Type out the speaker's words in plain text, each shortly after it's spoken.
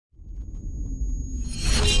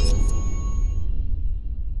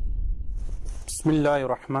بسم الله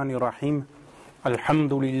الرحمن الرحيم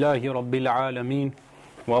الحمد لله رب العالمين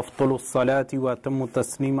وأفضل الصلاة وأتم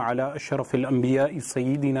التسليم على أشرف الأنبياء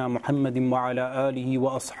سيدنا محمد وعلى آله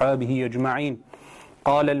وأصحابه أجمعين.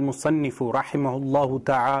 قال المصنف رحمه الله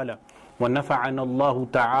تعالى ونفعنا الله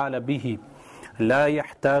تعالى به: لا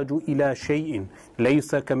يحتاج إلى شيء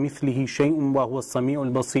ليس كمثله شيء وهو السميع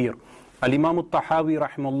البصير. Al-Imam At-Tahawi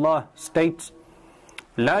rahimahullah states,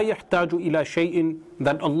 لا يحتاج إلى شيء,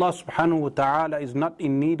 that Allah subhanahu wa ta'ala is not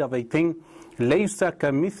in need of a thing. ليس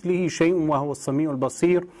كمثله شيء وهو السميع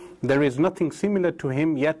البصير. There is nothing similar to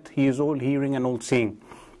him, yet he is all hearing and all seeing.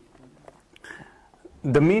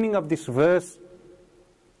 The meaning of this verse,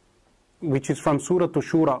 which is from Surah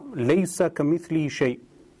al-Shura, ليس كمثله شيء,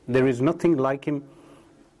 there is nothing like him.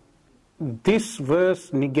 This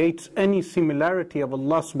verse negates any similarity of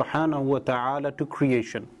Allah subhanahu wa ta'ala to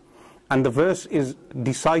creation. And the verse is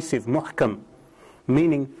decisive, muhkam,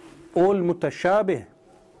 meaning all mutashabih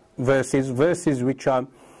verses which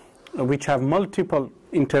have multiple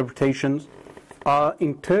interpretations, are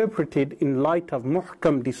interpreted in light of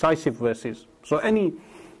muhkam, decisive verses. So any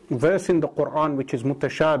verse in the Quran which is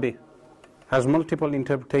mutashabih, has multiple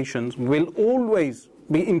interpretations, will always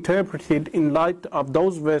be interpreted in light of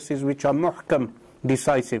those verses which are muhkam,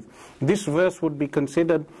 decisive. This verse would be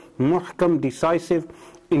considered muhkam, decisive,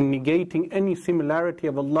 in negating any similarity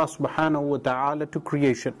of Allah subhanahu wa ta'ala to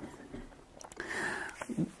creation.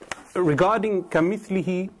 Regarding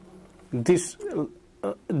kamithlihi, this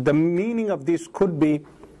the meaning of this could be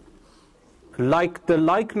like the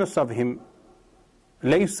likeness of him.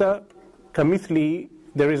 Laysa kamithlihi,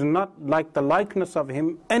 there is not like the likeness of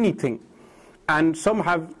him anything. And some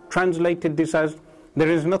have translated this as there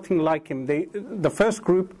is nothing like him. The first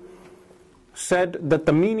group said that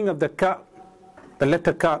the meaning of the ka, the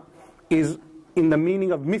letter ka, is in the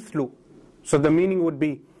meaning of mithlu. So the meaning would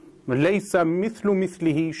be laysa mithlu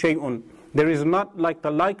mithlihi shay'un. There is not like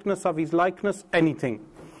the likeness of his likeness anything.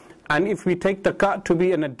 And if we take the ka to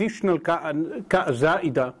be an additional ka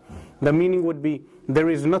za'ida, the meaning would be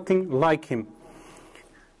there is nothing like him.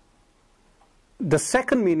 The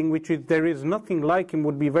second meaning, which is there is nothing like him,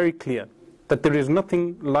 would be very clear, that there is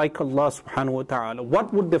nothing like Allah subhanahu wa ta'ala.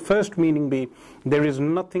 What would the first meaning be? There is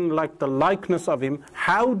nothing like the likeness of him.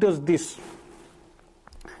 How does this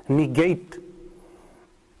negate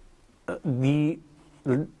the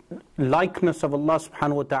likeness of Allah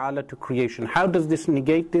subhanahu wa ta'ala to creation? How does this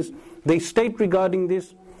negate this? They state regarding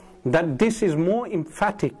this that this is more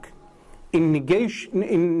emphatic in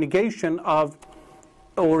negation of,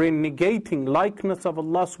 or in negating likeness of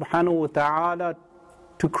Allah subhanahu wa ta'ala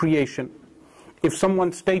to creation. If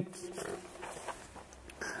someone states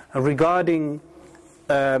regarding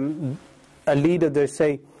a leader, they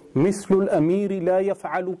say, مثل الأمير لا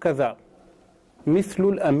يفعل كذا.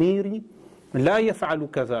 مثل الأمير لا يفعل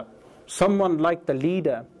كذا. Someone like the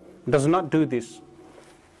leader does not do this.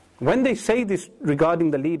 When they say this regarding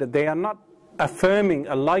the leader, they are not affirming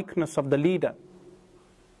a likeness of the leader.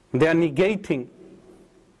 They are negating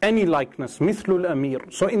any likeness, مثل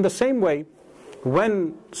الأمير. So in the same way,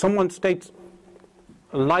 when someone states,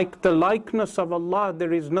 like the likeness of Allah,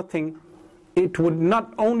 there is nothing, it would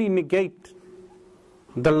not only negate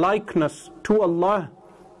the likeness to Allah,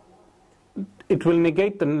 it will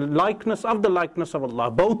negate the likeness of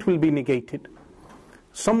Allah. Both will be negated.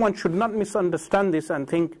 Someone should not misunderstand this and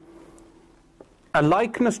think a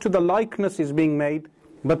likeness to the likeness is being made,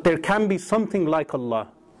 but there can be something like Allah.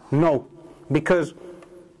 No, because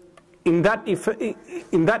in that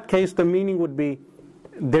case the meaning would be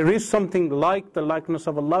there is something like the likeness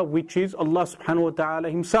of Allah, which is Allah subhanahu wa ta'ala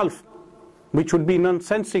himself, which would be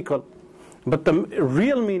nonsensical. But the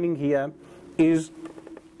real meaning here is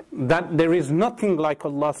that there is nothing like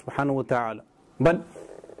Allah subhanahu wa ta'ala. But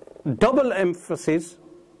double emphasis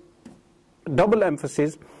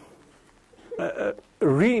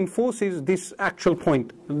reinforces this actual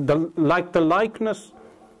point. Like the likeness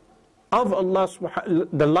of Allah,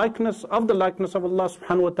 the likeness of Allah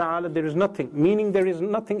subhanahu wa ta'ala, there is nothing, meaning there is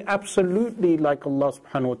nothing absolutely like Allah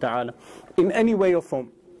subhanahu wa ta'ala in any way or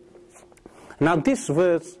form. Now this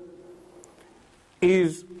verse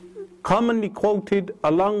is commonly quoted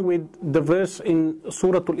along with the verse in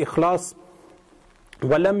Surah al-Ikhlas,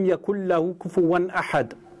 وَلَمْ يَكُنْ لَهُ كُفُوًا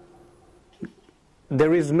أَحَدٌ.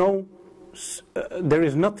 There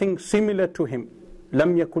is nothing similar to him.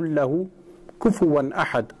 لَمْ يَكُنْ لَهُ كُفُوًا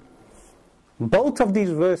أَحَدٌ. Both of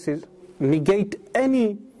these verses negate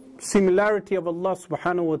any similarity of Allah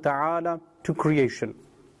subhanahu wa ta'ala to creation.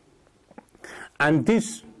 And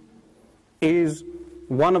this is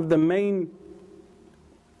one of the main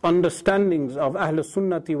understandings of Ahl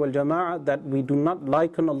Sunnati wal Jama'ah that we do not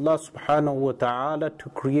liken Allah subhanahu wa ta'ala to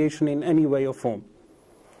creation in any way or form.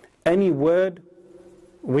 Any word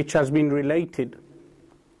which has been related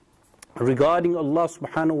regarding Allah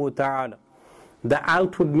subhanahu wa ta'ala, the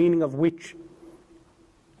outward meaning of which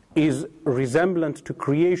is resemblance to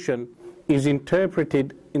creation, is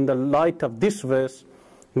interpreted in the light of this verse,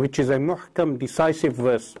 which is a muhkam, decisive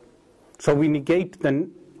verse. So we negate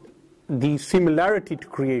the similarity to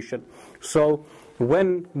creation. So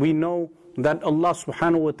when we know that Allah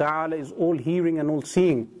subhanahu wa ta'ala is all hearing and all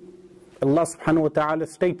seeing, Allah subhanahu wa ta'ala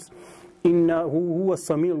states, Innahu huwa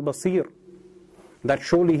as-sami'ul basir, that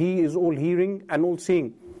surely He is all hearing and all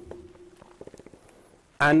seeing.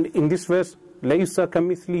 And in this verse, Laysa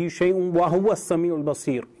kamithlihi shay'un wa huwa as-sami'ul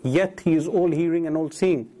basir, yet He is all hearing and all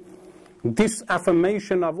seeing. This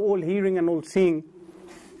affirmation of all hearing and all seeing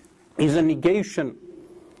is a negation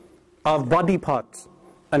of body parts,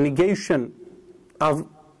 a negation of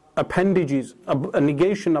appendages, a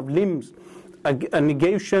negation of limbs, a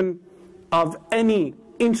negation of any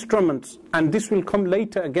instruments. And this will come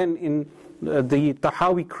later again in the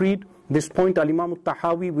Tahawi creed. This point Al-Imam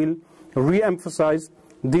At-Tahawi will re-emphasize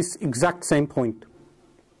this exact same point.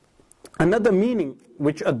 Another meaning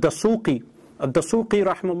which Ad-Dasuqi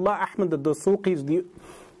rahimahullah, Ahmad Ad-Dasuqi is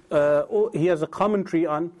he has a commentary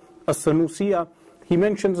on As-Sanusiyah. He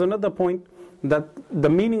mentions another point, that the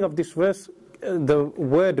meaning of this verse, the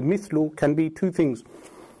word mithlu, can be two things.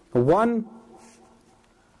 One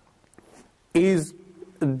is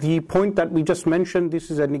the point that we just mentioned.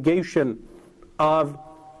 This is a negation of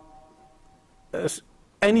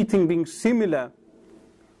anything being similar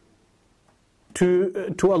to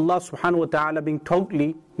Allah subhanahu wa ta'ala being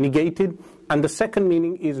totally negated. And the second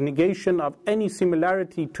meaning is negation of any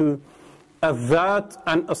similarity to a dhat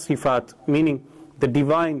and a sifat, meaning the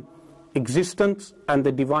divine existence and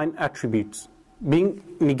the divine attributes being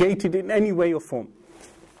negated in any way or form.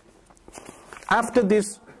 After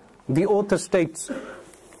this, the author states,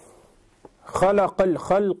 خلق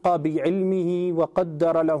الخلق بعلمه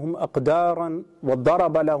وقدر لهم أقدارا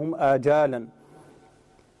وضرب لهم آجالا.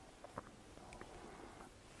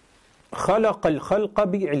 خلق الخلق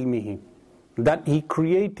بعلمه, that He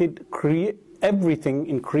created everything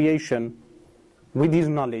in creation with His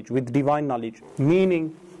knowledge, with divine knowledge,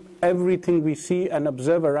 meaning everything we see and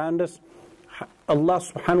observe around us, Allah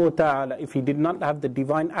subhanahu wa ta'ala, if He did not have the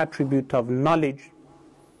divine attribute of knowledge,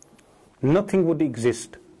 nothing would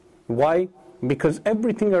exist. Why? Because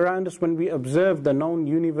everything around us, when we observe the known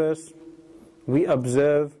universe, we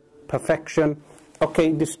observe perfection.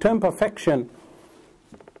 Okay, this term perfection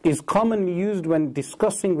is commonly used when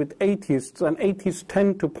discussing with atheists, and atheists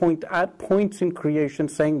tend to point at points in creation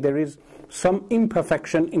saying there is some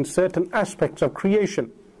imperfection in certain aspects of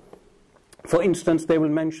creation. For instance, they will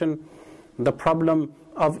mention the problem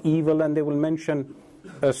of evil, and they will mention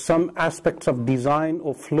some aspects of design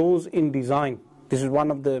or flaws in design. This is one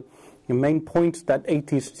of the main points that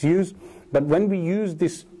atheists use. But when we use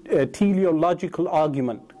this teleological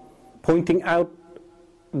argument, pointing out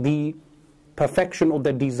the perfection or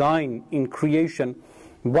the design in creation,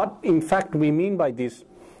 what in fact we mean by this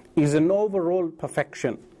is an overall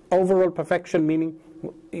perfection. Overall perfection meaning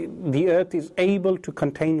the earth is able to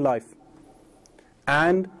contain life,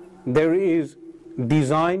 and there is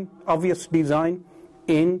design, obvious design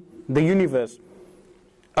in the universe.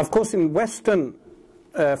 Of course, in Western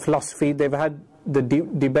philosophy, they've had the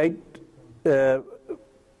debate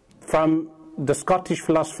from the Scottish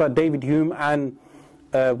philosopher David Hume and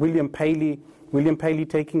William Paley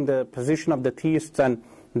taking the position of the theists, and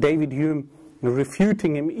David Hume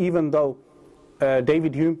refuting him, even though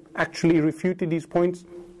David Hume actually refuted his points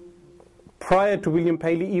prior to William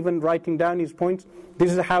Paley even writing down his points.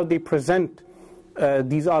 This is how they present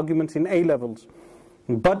these arguments in A-levels.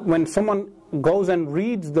 But when someone goes and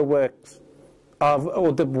reads the works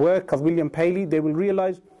or the work of William Paley, they will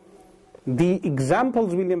realize the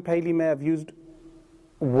examples William Paley may have used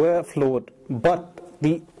were flawed, but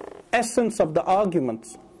the essence of the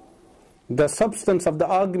arguments, the substance of the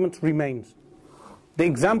arguments remains. The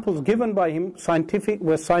examples given by him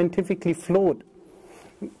were scientifically flawed,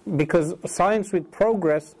 because science with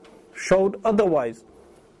progress showed otherwise.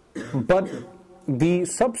 But the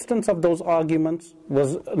substance of those arguments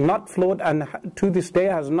was not flawed, and to this day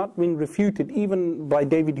has not been refuted, even by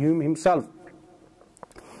David Hume himself.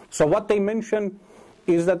 So what they mention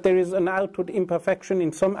is that there is an outward imperfection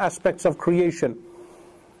in some aspects of creation.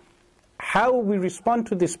 How we respond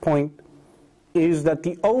to this point is that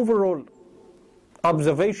the overall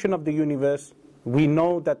observation of the universe, we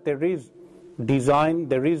know that there is design,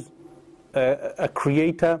 there is a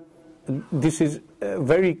creator, this is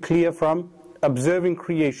very clear from observing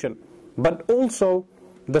creation. But also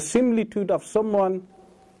the similitude of someone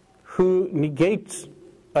who negates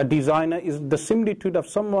a designer is the similitude of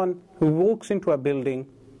someone who walks into a building,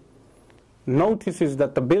 notices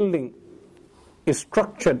that the building is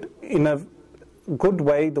structured in a good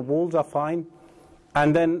way, the walls are fine,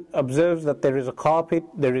 and then observes that there is a carpet,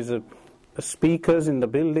 there is a speakers in the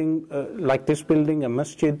building, like this building, a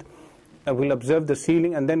masjid, will observe the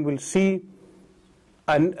ceiling, and then will see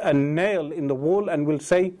a nail in the wall and will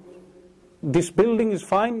say, this building is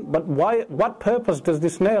fine, but why? What purpose does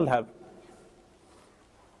this nail have?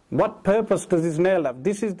 What purpose does this nail have?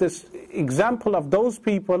 This is this example of those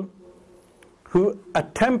people who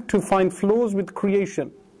attempt to find flaws with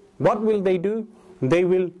creation. What will they do? They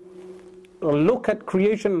will look at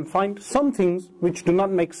creation and find some things which do not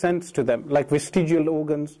make sense to them, like vestigial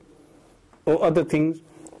organs or other things,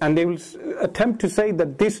 and they will attempt to say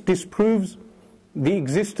that this disproves the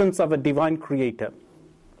existence of a divine creator.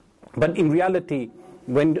 But in reality,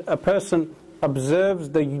 when a person observes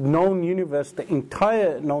the known universe, the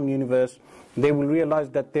entire known universe, they will realize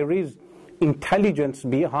that there is intelligence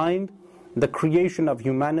behind the creation of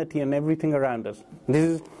humanity and everything around us.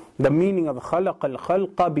 This is the meaning of خَلَقَ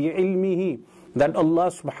الْخَلْقَ بِعِلْمِهِ, that Allah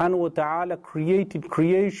subhanahu wa ta'ala created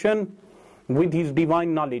creation with His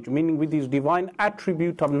divine knowledge, meaning with His divine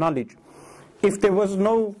attribute of knowledge. If there was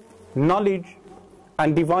no knowledge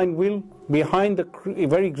and divine will behind the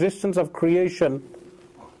very existence of creation,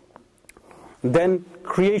 then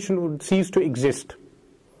creation would cease to exist,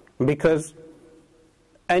 because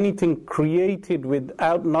anything created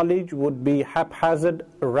without knowledge would be haphazard,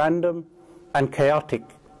 random and chaotic.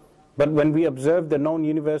 But when we observe the known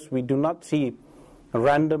universe, we do not see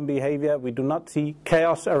random behavior, we do not see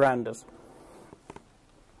chaos around us.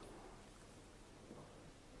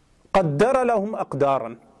 قَدَّرَ لَهُمْ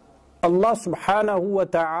أَقْدَارًا, Allah subhanahu wa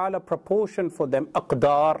ta'ala proportioned for them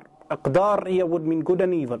aqdar. Aqdar here would mean good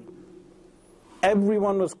and evil.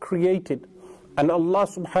 Everyone was created, and Allah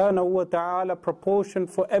subhanahu wa ta'ala proportioned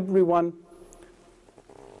for everyone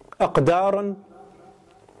aqdaran,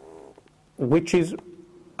 which is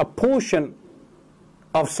a portion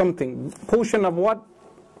of something. Portion of what?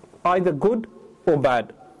 Either good or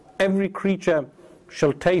bad. Every creature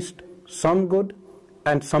shall taste some good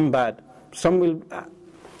and some bad. Some will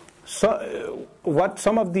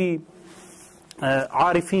some of the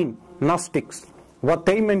Arifin, Gnostics, what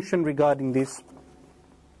they mention regarding this,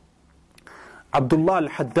 Abdullah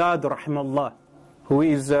al-Haddad rahimahullah, who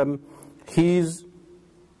is his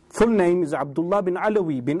full name is Abdullah bin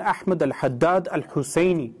Alawi bin Ahmad al-Haddad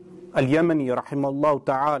al-Husayni al-Yamani rahimahullah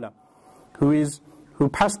ta'ala, who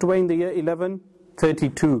passed away in the year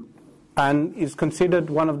 1132 and is considered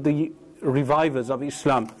one of the revivers of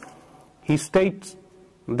Islam. He states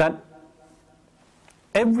that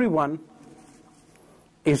everyone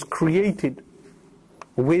is created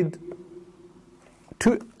with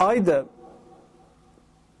either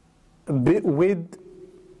with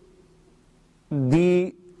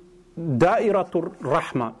the Da'iratul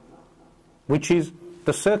Rahma, which is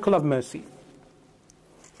the circle of mercy,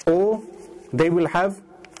 or they will have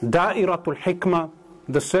Da'iratul Hikmah,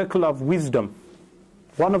 the circle of wisdom.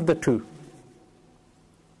 One of the two.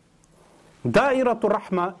 Da'iratul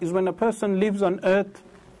Rahma is when a person lives on earth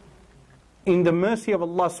in the mercy of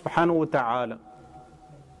Allah subhanahu wa ta'ala,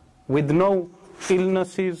 with no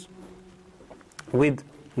illnesses, with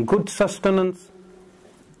good sustenance,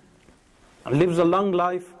 lives a long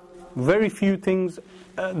life, very few things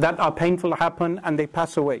that are painful happen and they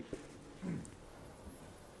pass away.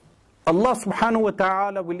 Allah subhanahu wa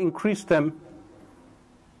ta'ala will increase them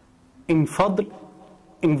in fadl,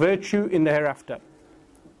 in virtue in the hereafter.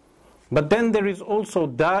 But then there is also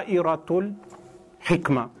Da'iratul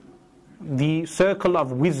Hikmah, the circle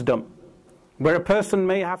of wisdom, where a person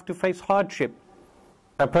may have to face hardship,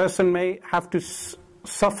 a person may have to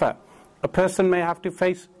suffer, a person may have to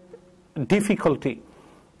face difficulty.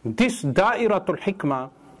 This Da'iratul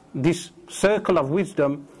Hikmah, this circle of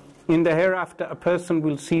wisdom, in the hereafter a person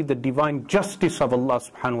will see the divine justice of Allah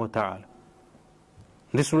subhanahu wa ta'ala.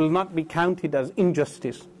 This will not be counted as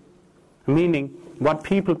injustice, meaning what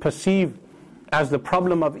people perceive as the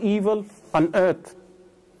problem of evil on earth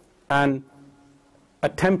and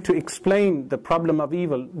attempt to explain the problem of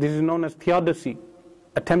evil. This is known as theodicy,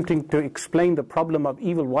 attempting to explain the problem of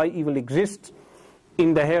evil, why evil exists.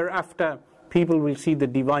 In the hereafter, people will see the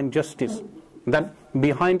divine justice, that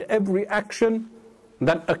behind every action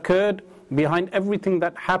that occurred, behind everything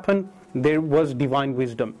that happened, there was divine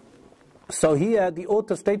wisdom. So here the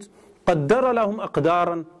author states, قَدَّرَ لَهُمْ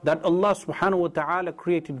أَقْدَارًا, that Allah subhanahu wa ta'ala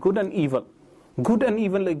created good and evil. Good and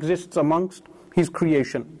evil exists amongst His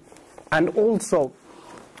creation. And also,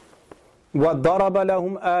 وَضَرَبَ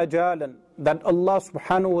لَهُمْ آجَالًا, that Allah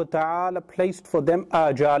subhanahu wa ta'ala placed for them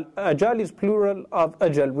ajal. Ajal is plural of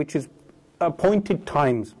ajal, which is appointed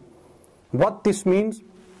times. What this means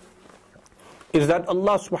is that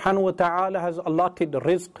Allah subhanahu wa ta'ala has allotted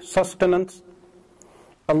rizq, sustenance.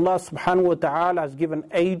 Allah subhanahu wa ta'ala has given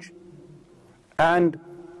age, and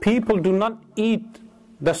people do not eat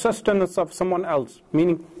the sustenance of someone else,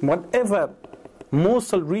 meaning whatever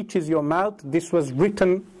morsel reaches your mouth, this was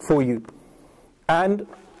written for you. And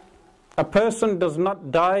a person does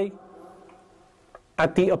not die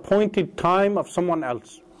at the appointed time of someone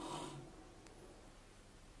else.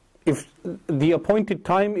 If the appointed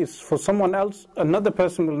time is for someone else, another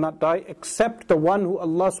person will not die except the one who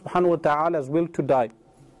Allah subhanahu wa ta'ala has willed to die.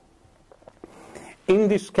 In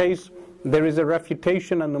this case, there is a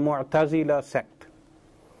refutation on the Mu'tazila sect.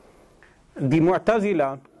 The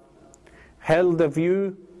Mu'tazila held the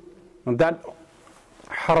view that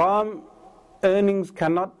haram earnings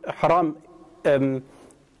cannot,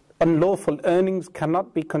 unlawful earnings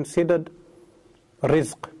cannot be considered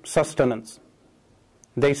rizq, sustenance.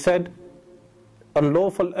 They said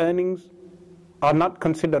unlawful earnings are not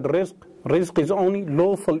considered rizq. Rizq is only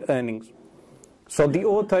lawful earnings. So the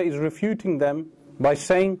author is refuting them by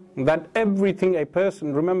saying that everything a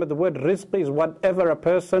person, remember the word rizq is whatever a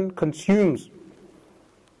person consumes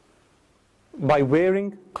by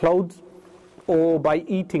wearing clothes or by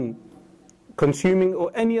eating, consuming,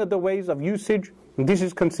 or any other ways of usage, this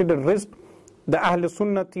is considered rizq. The Ahl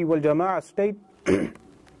Sunnati wal Jama'ah state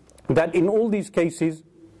that in all these cases,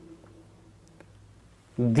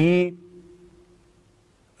 the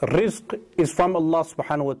rizq is from Allah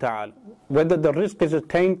subhanahu wa ta'ala, whether the rizq is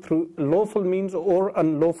attained through lawful means or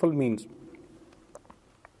unlawful means.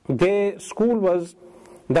 Their school was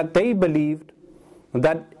that they believed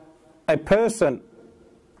that a person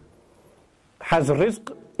has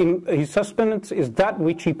rizq, in his sustenance is that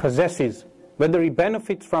which he possesses, whether he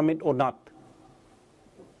benefits from it or not.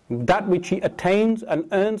 That which he attains and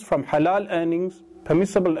earns from halal earnings,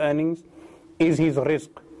 permissible earnings, is his rizq.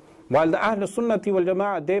 While the Ahl Sunnati wal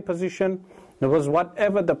Jama'ah, their position was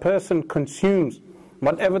whatever the person consumes,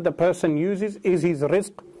 whatever the person uses is his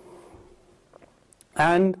rizq,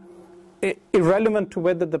 and irrelevant to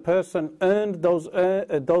whether the person earned that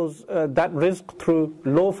rizq through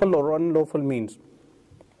lawful or unlawful means.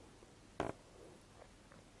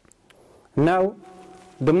 Now,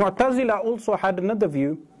 the Mu'tazila also had another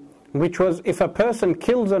view, which was if a person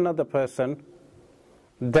kills another person,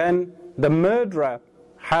 then the murderer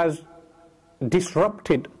has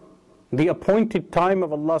disrupted the appointed time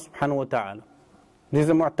of Allah subhanahu wa ta'ala. This is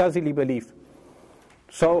a Mu'tazili belief.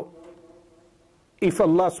 So, if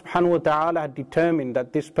Allah subhanahu wa ta'ala had determined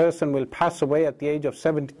that this person will pass away at the age of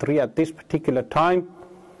 73 at this particular time,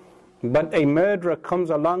 but a murderer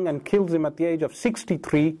comes along and kills him at the age of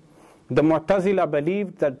 63, the Mu'tazila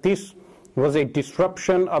believed that this was a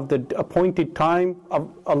disruption of the appointed time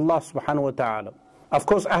of Allah subhanahu wa ta'ala. Of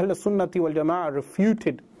course, Ahl Sunnati wal Jama'ah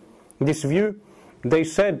refuted this view. They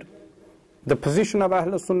said, the position of Ahl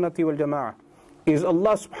Sunnati wal Jama'ah is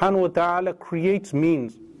Allah subhanahu wa ta'ala creates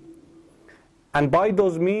means. And by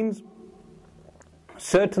those means,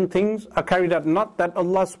 certain things are carried out. Not that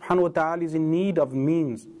Allah subhanahu wa ta'ala is in need of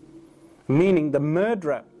means. Meaning the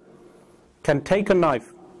murderer can take a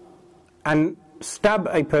knife and stab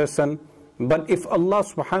a person, but if Allah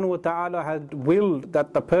subhanahu wa ta'ala had willed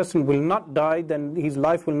that the person will not die, then his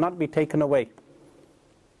life will not be taken away.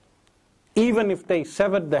 Even if they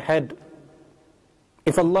severed the head,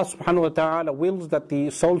 if Allah subhanahu wa ta'ala wills that the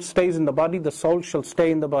soul stays in the body, the soul shall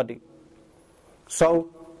stay in the body. So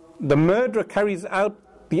the murderer carries out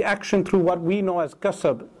the action through what we know as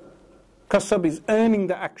kasab. Kasab is earning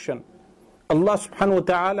the action. Allah subhanahu wa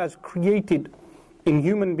ta'ala has created in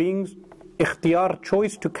human beings ikhtiyar,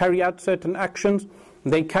 choice to carry out certain actions.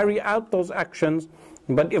 They carry out those actions,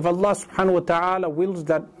 but if Allah subhanahu wa ta'ala wills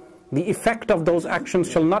that the effect of those actions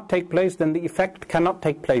shall not take place, then the effect cannot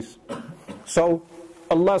take place. So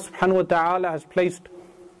Allah subhanahu wa ta'ala has placed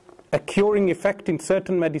a curing effect in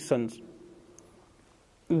certain medicines.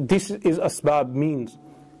 This is asbab, means.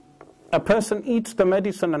 A person eats the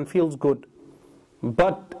medicine and feels good,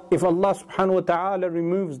 but if Allah subhanahu wa ta'ala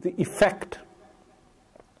removes the effect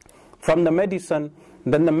from the medicine,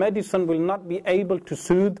 then the medicine will not be able to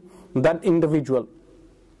soothe that individual.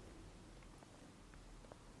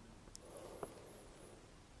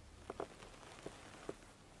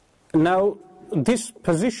 Now, this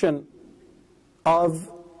position of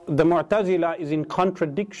the Mu'tazila is in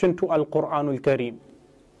contradiction to Al-Quran al-Kareem.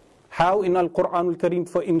 How in Al-Quran al-Kareem,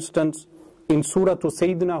 for instance, in Surah to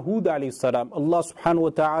Sayyidina Hud alayhi salam, Allah subhanahu wa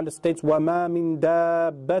ta'ala states, وَمَا مِن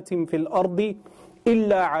دَابَّةٍ فِي الْأَرْضِ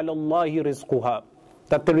إِلَّا عَلَى اللَّهِ رِزْقُهَا,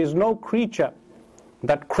 that there is no creature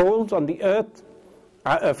that crawls on the earth,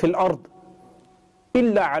 فِي الْأَرْضِ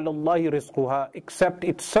إِلَّا عَلَى اللَّهِ رِزْقُهَا, except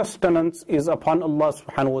its sustenance is upon Allah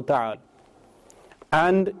subhanahu wa ta'ala.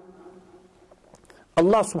 And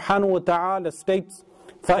Allah subhanahu wa ta'ala states,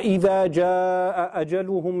 فَإِذَا جَاءَ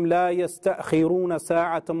أَجَلُهُمْ لَا يَسْتَأْخِرُونَ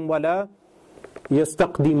سَاعَةً وَلَا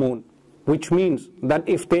يَسْتَقْدِمُونَ, which means that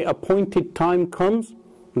if their appointed time comes,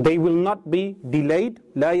 they will not be delayed,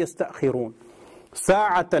 لَا يَسْتَأْخِرُونَ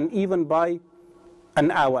سَاعَةً, even by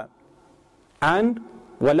an hour, and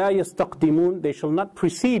وَلَا يَسْتَقْدِمُونَ, they shall not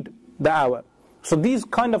precede the hour. So these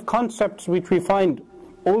kind of concepts which we find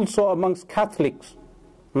also amongst Catholics,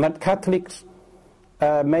 that Catholics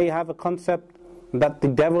may have a concept that the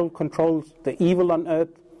devil controls the evil on earth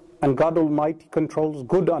and God Almighty controls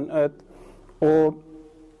good on earth, or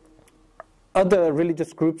other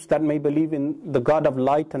religious groups that may believe in the God of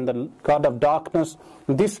light and the God of darkness.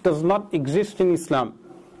 This does not exist in Islam.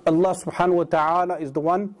 Allah subhanahu wa ta'ala is the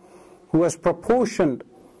one who has proportioned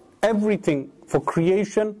everything for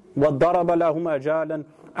creation, وَضَرَبَ لَهُمْ أَجَالًا,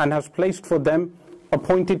 and has placed for them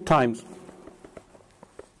appointed times.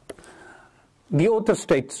 The author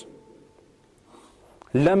states,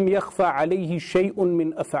 لم يخفى عليه شيء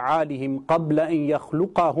من أفعالهم قبل أن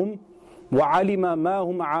يخلقهم وعلم ما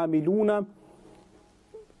هم عاملون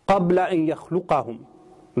قبل أن يخلقهم,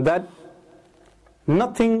 that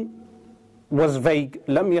nothing was vague.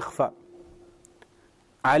 لم يخفى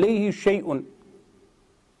عليه شيء,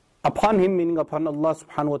 upon him, meaning upon Allah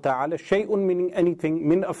subhanahu wa ta'ala, شيء meaning anything,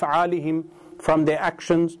 من أفعالهم, from their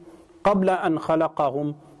actions, قبل أن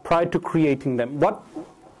خلقهم, prior to creating them. What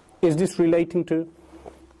is this relating to?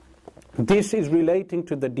 This is relating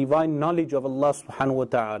to the divine knowledge of Allah subhanahu wa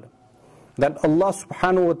ta'ala. That Allah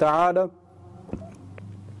subhanahu wa ta'ala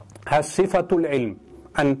has sifatul ilm.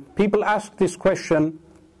 And people ask this question,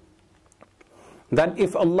 that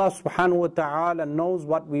if Allah subhanahu wa ta'ala knows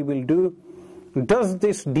what we will do, does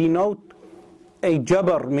this denote a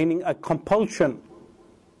jabar, meaning a compulsion?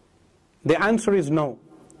 The answer is no.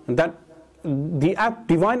 That the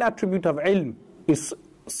divine attribute of ilm is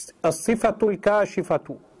a sifatul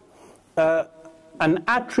kashifatu, an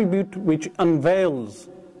attribute which unveils.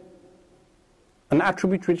 An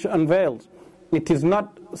attribute which unveils. It is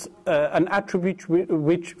not an attribute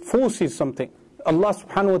which forces something. Allah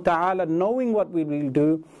subhanahu wa ta'ala knowing what we will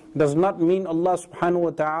do does not mean Allah subhanahu wa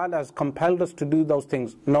ta'ala has compelled us to do those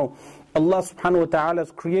things. No. Allah subhanahu wa ta'ala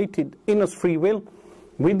has created in us free will.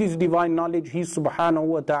 With His divine knowledge, He subhanahu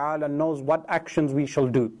wa ta'ala knows what actions we shall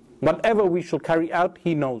do. Whatever we shall carry out,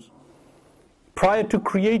 He knows. Prior to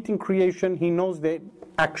creating creation, He knows their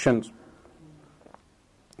actions.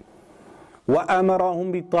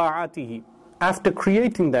 وَأَمَرَهُمْ بِطَاعَتِهِ, after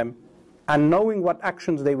creating them and knowing what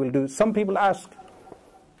actions they will do. Some people ask,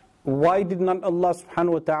 why did not Allah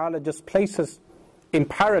subhanahu wa ta'ala just place us in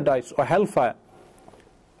paradise or hellfire?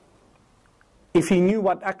 If He knew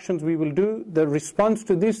what actions we will do, the response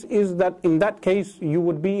to this is that in that case you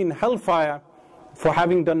would be in hellfire for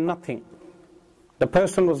having done nothing. The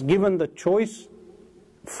person was given the choice,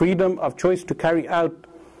 freedom of choice to carry out,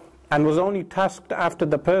 and was only tasked after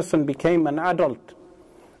the person became an adult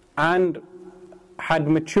and had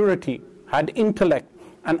maturity, had intellect,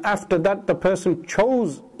 and after that the person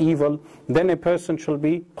chose evil, then a person shall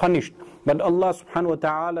be punished. But Allah subhanahu wa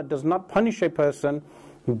ta'ala does not punish a person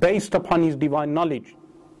based upon His divine knowledge.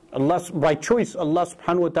 By choice, Allah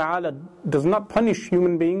subhanahu wa ta'ala does not punish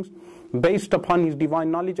human beings based upon His divine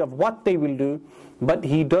knowledge of what they will do, but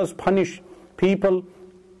He does punish people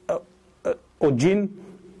or jinn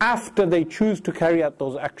after they choose to carry out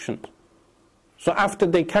those actions. So after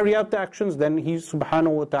they carry out the actions, then He subhanahu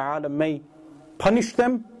wa ta'ala may punish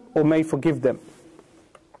them or may forgive them.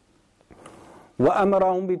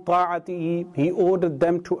 وَأَمَرَهُمْ بِطَاعَتِهِ, He ordered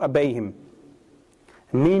them to obey Him.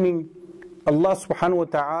 Meaning, Allah subhanahu wa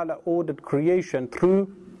ta'ala ordered creation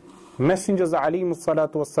through messengers alayhimu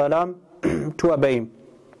salatu wassalam to obey Him.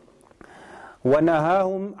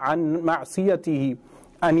 وَنَهَاهُمْ عَنْ مَعْصِيَتِهِ,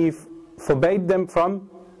 and He forbade them from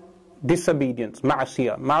disobedience.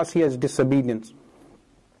 Ma'asiyah is disobedience.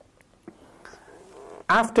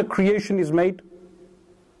 After creation is made,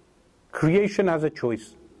 creation has a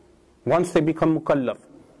choice. Once they become mukallaf,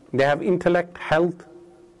 they have intellect, health,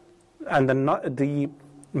 and the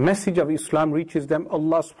message of Islam reaches them,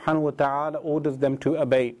 Allah subhanahu wa ta'ala orders them to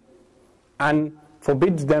obey and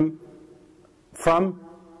forbids them from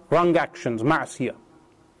wrong actions, ma'asiyah.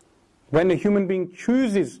 When a human being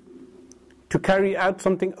chooses to carry out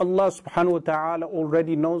something, Allah subhanahu wa ta'ala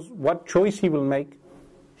already knows what choice He will make.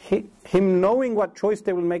 Him knowing what choice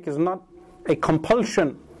they will make is not a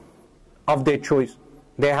compulsion of their choice.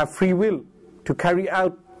 They have free will to carry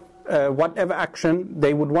out whatever action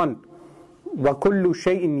they would want. وَكُلُّ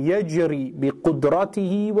شَيْءٍ يَجْرِي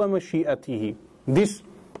بِقُدْرَتِهِ وَمَشِيئَتِهِ. This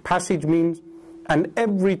passage means, and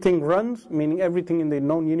everything runs, meaning everything in the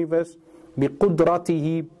known universe,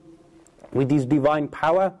 بِقُدْرَتِهِ, with His divine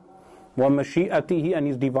power, وَمَشِيئَتِهِ, and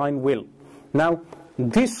His divine will. Now,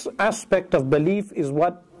 this aspect of belief is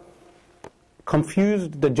what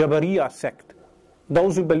confused the Jabariyyah sect.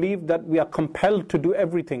 Those who believe that we are compelled to do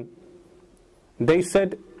everything. They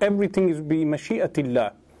said everything is bi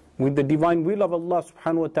mashi'atillah, with the divine will of Allah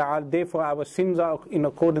subhanahu wa ta'ala, therefore our sins are in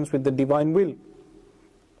accordance with the divine will.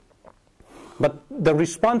 But the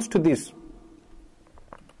response to this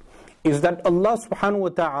is that Allah subhanahu wa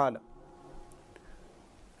ta'ala,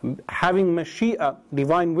 having mashi'a,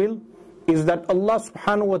 divine will, is that Allah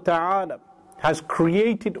subhanahu wa ta'ala has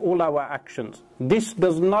created all our actions. This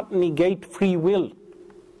does not negate free will.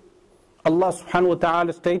 Allah subhanahu wa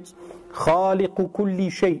ta'ala states, خَالِقُ كُلِّ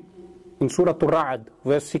شَيْءٍ, in Surah Al-Ra'd,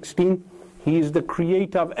 verse 16, He is the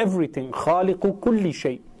creator of everything. خَالِقُ كُلِّ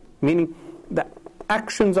شَيْءٍ, meaning the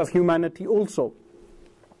actions of humanity also.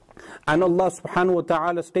 And Allah subhanahu wa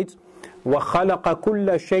ta'ala states, وَخَلَقَ كُلَّ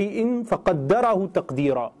شَيْءٍ فَقَدَّرَهُ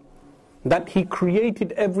تَقْدِيرًا, that He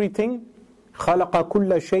created everything. خَلَقَ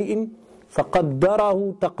كُلَّ شَيْءٍ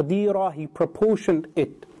فَقَدَّرَهُ تَقْدِيرًا, He proportioned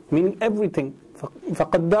it, meaning everything.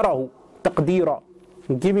 فَقَدَّرَهُ تَقْدِيرًا,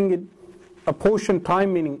 giving it a portion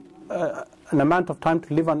time, meaning an amount of time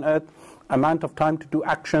to live on earth, amount of time to do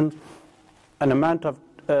actions, an amount of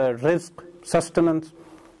rizq, sustenance,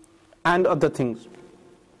 and other things.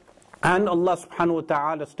 And Allah subhanahu wa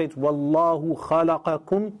ta'ala states, وَاللَّهُ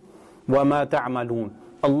خَلَقَكُمْ وَمَا تَعْمَلُونَ,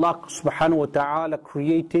 Allah subhanahu wa ta'ala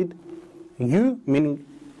created you, meaning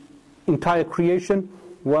entire creation,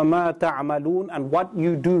 وَمَا تَعْمَلُونَ, and what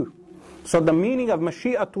you do. So the meaning of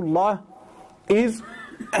mashi'atullah is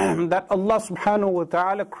that Allah subhanahu wa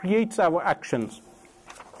ta'ala creates our actions.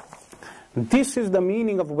 This is the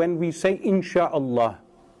meaning of when we say insha'Allah,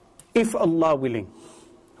 if Allah willing.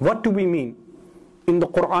 What do we mean? In the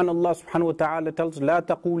Quran, Allah subhanahu wa ta'ala tells, لا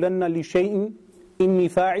تقولن لشيء إني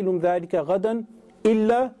فاعل ذلك غدا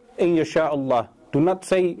إلا إن يشاء الله. Do not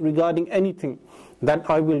say regarding anything that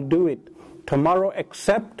I will do it tomorrow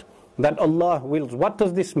except that Allah wills. What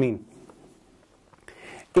does this mean?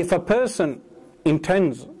 If a person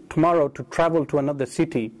intends tomorrow to travel to another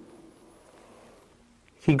city,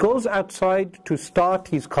 he goes outside to start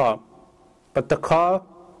his car, but the car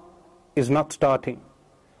is not starting.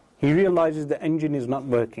 He realizes the engine is not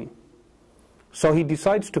working. So he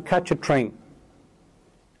decides to catch a train.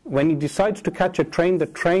 When he decides to catch a train, the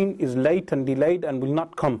train is late and delayed and will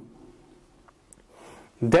not come.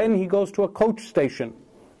 Then he goes to a coach station.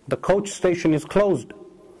 The coach station is closed.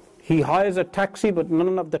 He hires a taxi, but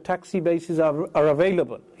none of the taxi bases are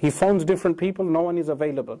available. He phones different people, no one is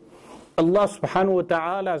available. Allah subhanahu wa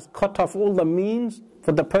ta'ala has cut off all the means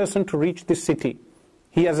for the person to reach this city.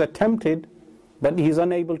 He has attempted, but he is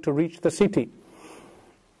unable to reach the city.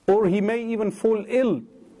 Or he may even fall ill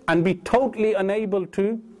and be totally unable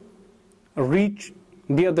to reach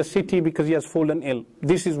the other city because he has fallen ill.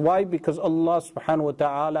 This is why, because Allah subhanahu wa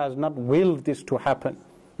ta'ala has not willed this to happen.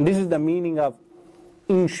 This is the meaning of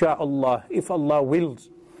insha'Allah, if Allah wills.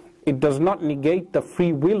 It does not negate the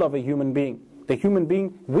free will of a human being. The human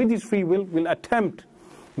being with his free will attempt,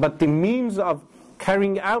 but the means of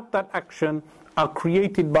carrying out that action are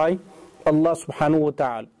created by Allah subhanahu wa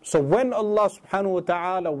ta'ala. So when Allah subhanahu wa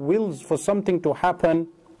ta'ala wills for something to happen,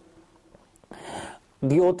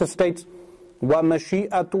 the author states,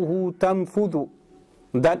 وَمَشِيئَتُهُ تَنْفُذُ,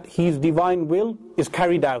 that His divine will is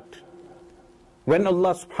carried out. When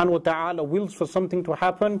Allah subhanahu wa ta'ala wills for something to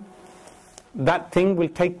happen, that thing will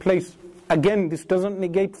take place. Again, this doesn't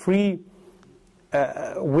negate free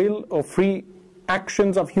will or free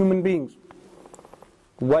actions of human beings.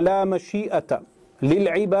 وَلَا مَشِيئَةَ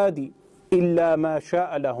لِلْعِبَادِ إِلَّا مَا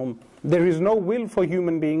شَاءَ لَهُمْ. There is no will for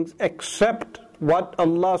human beings except what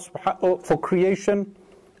Allah for creation,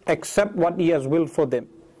 except what He has willed for them.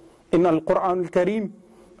 In Al-Quran Al-Kareem,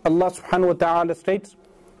 Allah subhanahu wa ta'ala states,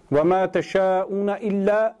 وَمَا تَشَاءُونَ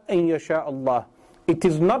إِلَّا أَن يَشَاءَ اللَّهُ. It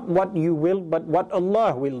is not what you will, but what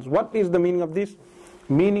Allah wills. What is the meaning of this?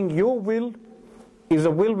 Meaning your will is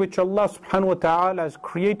a will which Allah subhanahu wa ta'ala has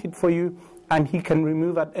created for you, and He can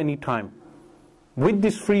remove at any time. With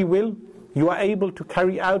this free will, you are able to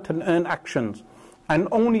carry out and earn actions. And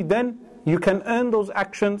only then you can earn those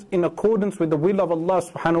actions in accordance with the will of Allah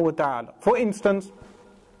subhanahu wa ta'ala. For instance,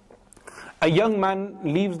 a young man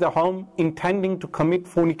leaves the home intending to commit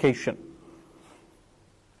fornication,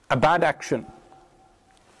 a bad action.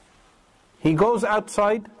 He goes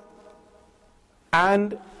outside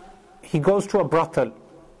and he goes to a brothel.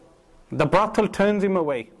 The brothel turns him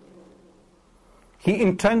away. He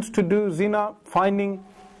intends to do zina, finding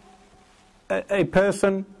a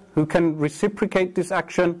person who can reciprocate this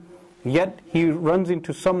action, yet he runs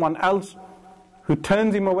into someone else who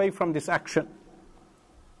turns him away from this action,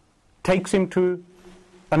 takes him to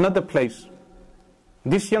another place.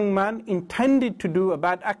 This young man intended to do a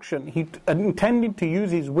bad action. He intended to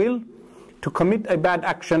use his will to commit a bad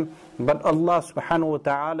action, but Allah subhanahu wa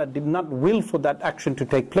ta'ala did not will for that action to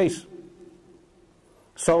take place.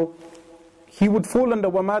 So he would fall under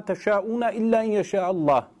وَمَا تَشَاءُونَ إِلَّا إِن يَشَاءَ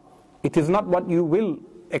اللَّهُ. It is not what you will,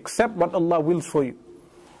 except what Allah wills for you.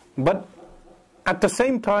 But at the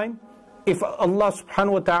same time, if Allah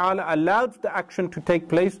subhanahu wa ta'ala allows the action to take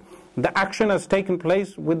place, the action has taken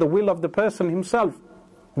place with the will of the person himself,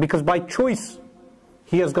 because by choice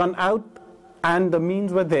he has gone out and the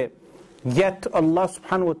means were there. Yet Allah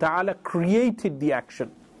subhanahu wa ta'ala created the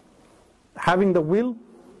action. Having the will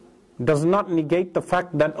does not negate the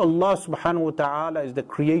fact that Allah subhanahu wa ta'ala is the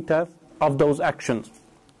creator of those actions.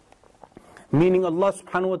 Meaning Allah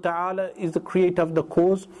subhanahu wa ta'ala is the creator of the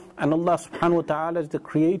cause, and Allah subhanahu wa ta'ala is the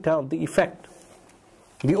creator of the effect.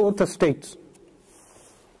 The author states,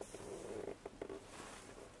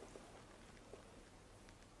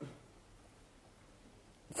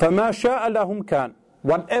 فَمَا شَاءَ لَهُمْ كَانَ.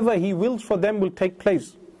 Whatever He wills for them will take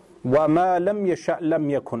place. وَمَا لَمْ يَشَأْ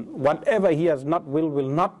لَمْ يَكُنْ. Whatever He has not will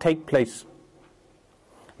not take place.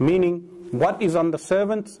 Meaning, what is on the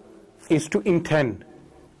servants is to intend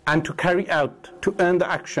and to carry out, to earn the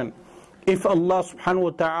action. If Allah subhanahu wa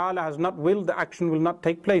ta'ala has not willed, the action will not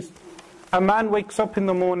take place. A man wakes up in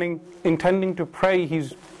the morning intending to pray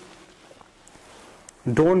his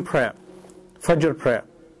dawn prayer, Fajr prayer.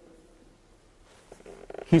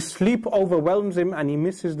 His sleep overwhelms him and he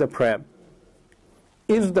misses the prayer.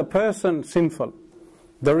 Is the person sinful?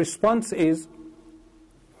 The response is,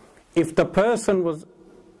 if the person was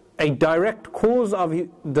a direct cause of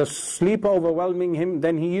the sleep overwhelming him,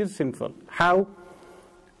 then he is sinful. How?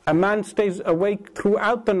 A man stays awake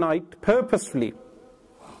throughout the night purposefully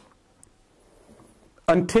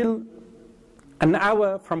until an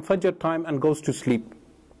hour from Fajr time and goes to sleep.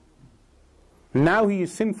 Now he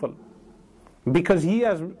is sinful, because he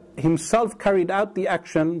has himself carried out the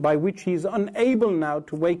action by which he is unable now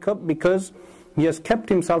to wake up, because he has kept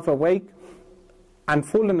himself awake and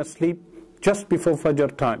fallen asleep just before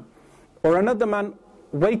Fajr time. Or another man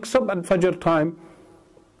wakes up at Fajr time,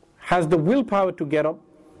 has the willpower to get up,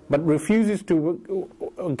 but refuses to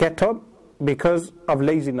get up because of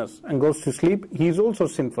laziness and goes to sleep. He is also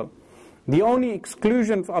sinful. The only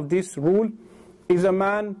exclusion of this rule is a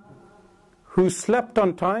man who slept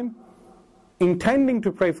on time, intending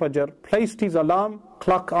to pray Fajr, placed his alarm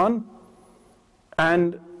clock on,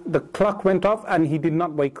 and the clock went off and he did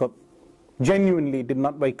not wake up. Genuinely did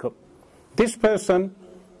not wake up. This person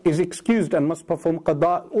is excused and must perform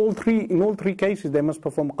qada. In all three cases they must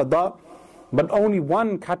perform qada, but only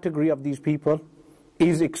one category of these people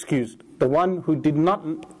is excused. The one who did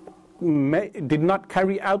not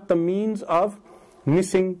carry out the means of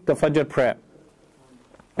missing the Fajr prayer.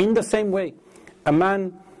 In the same way, a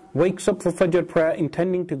man wakes up for Fajr prayer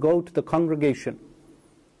intending to go to the congregation.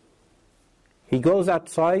 He goes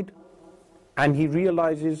outside and he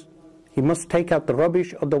realizes he must take out the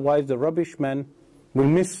rubbish, otherwise the rubbish man will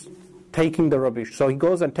miss taking the rubbish. So he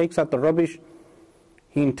goes and takes out the rubbish.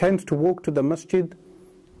 He intends to walk to the masjid.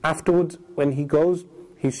 Afterwards, when he goes,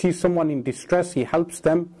 he sees someone in distress, he helps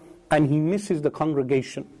them, and he misses the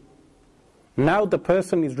congregation. Now the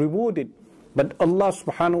person is rewarded, but Allah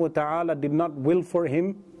subhanahu wa ta'ala did not will for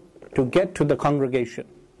him to get to the congregation.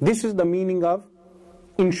 This is the meaning of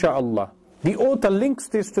insha'Allah. The author links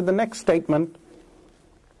this to the next statement,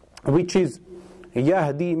 which is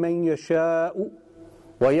يَهْدِي مَنْ يَشَاءُ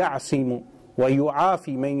وَيَعْصِمُ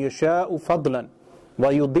وَيُعَافِي مَنْ يَشَاءُ فَضْلًا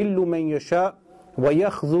وَيُضِلُّ مَنْ يَشَاءُ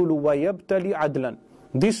وَيَخْذُلُ وَيَبْتَلِ عَدْلًا.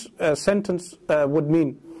 This sentence would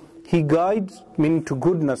mean He guides, meaning to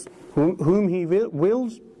goodness, whom He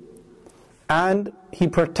wills, and He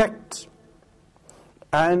protects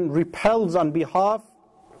and repels on behalf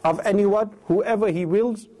of anyone, whoever He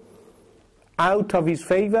wills, out of His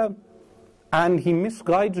favor, and He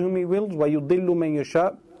misguides whom He wills. وَيُضِلُّ مَنْ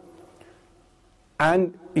يَشَاءُ,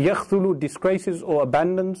 and يَخْذُلُ disgraces or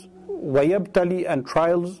abandons, وَيَبْتَلِ and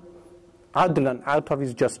trials, عَدْلًا out of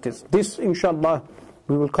His justice. This inshallah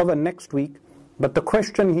we will cover next week. But the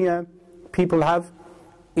question here people have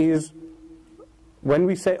is, when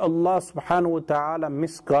we say Allah subhanahu wa ta'ala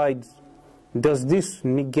misguides, does this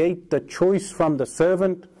negate the choice from the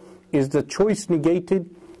servant? Is the choice negated?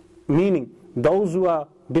 Meaning, those who are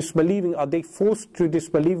disbelieving, are they forced to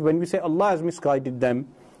disbelieve? When we say Allah has misguided them,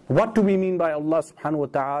 what do we mean by Allah subhanahu wa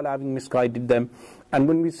ta'ala having misguided them? And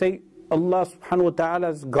when we say Allah subhanahu wa ta'ala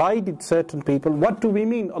has guided certain people, what do we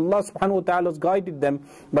mean? Allah subhanahu wa ta'ala has guided them,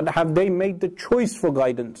 but have they made the choice for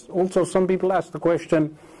guidance? Also, some people ask the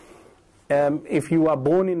question, if you are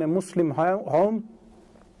born in a Muslim home,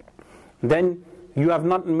 then you have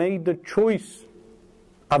not made the choice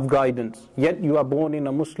of guidance, yet you are born in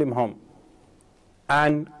a Muslim home.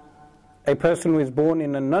 And a person who is born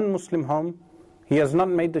in a non-Muslim home, he has not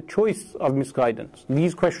made the choice of misguidance.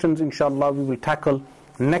 These questions, inshallah, we will tackle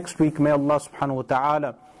next week. May Allah subhanahu wa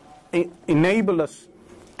ta'ala enable us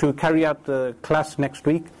to carry out the class next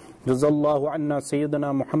week. Jazallahu anna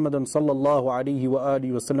Sayyidina Muhammadan sallallahu alayhi wa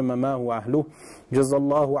alihi wa sallam ma huwa ahluh.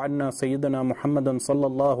 Jazallahu anna Sayyidina Muhammadan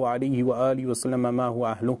sallallahu alayhi wa alihi wa sallam ma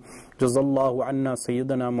huwa ahluh. Jazallahu anna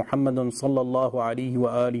Sayyidina Muhammadan sallallahu alayhi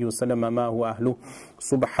wa alihi wa sallam ma huwa ahluh.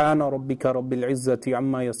 Subhana rabbika rabbil izzati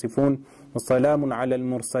amma yasifun. Wa salamun ala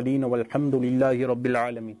al-mursaleen walhamdulillahi rabbil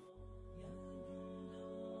alamin.